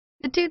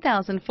The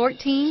 2014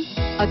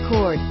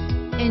 Accord.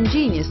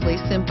 Ingeniously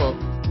simple,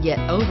 yet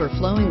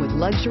overflowing with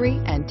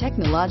luxury and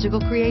technological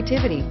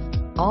creativity.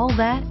 All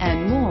that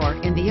and more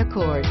in the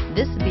Accord.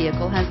 This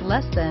vehicle has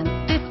less than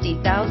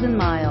 50,000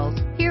 miles.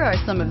 Here are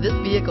some of this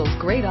vehicle's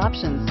great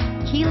options: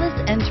 keyless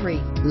entry,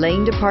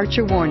 lane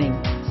departure warning,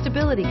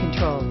 stability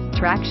control,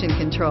 traction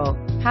control,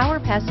 power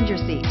passenger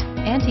seat,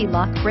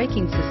 anti-lock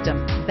braking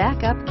system,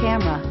 backup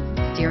camera,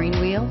 steering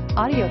wheel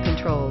audio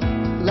controls,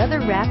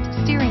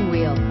 leather-wrapped steering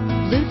wheel,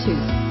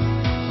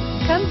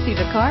 Bluetooth. Come see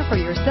the car for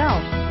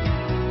yourself.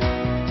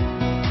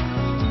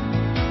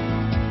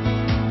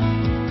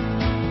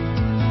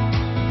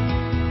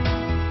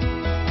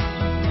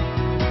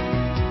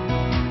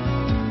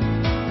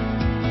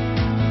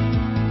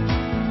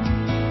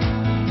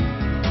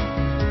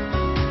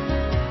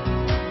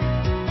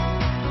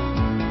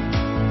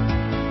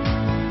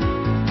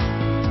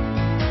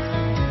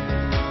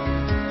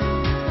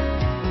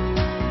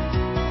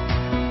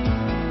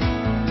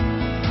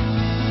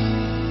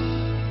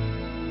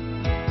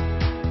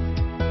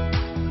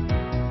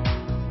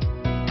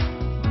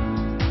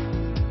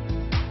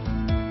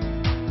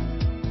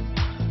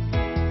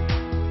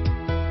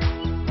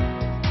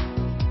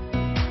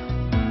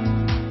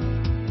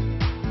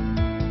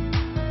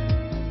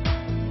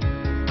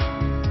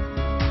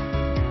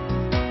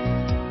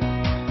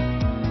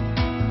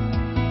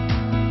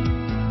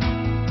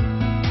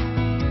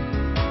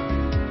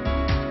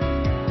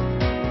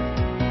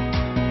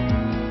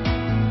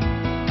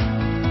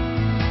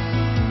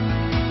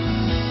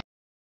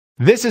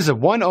 This is a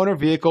one-owner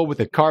vehicle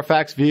with a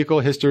Carfax Vehicle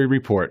History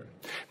Report.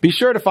 Be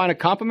sure to find a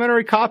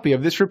complimentary copy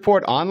of this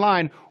report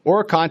online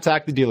or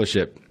contact the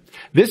dealership.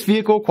 This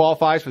vehicle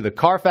qualifies for the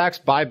Carfax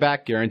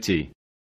Buyback Guarantee.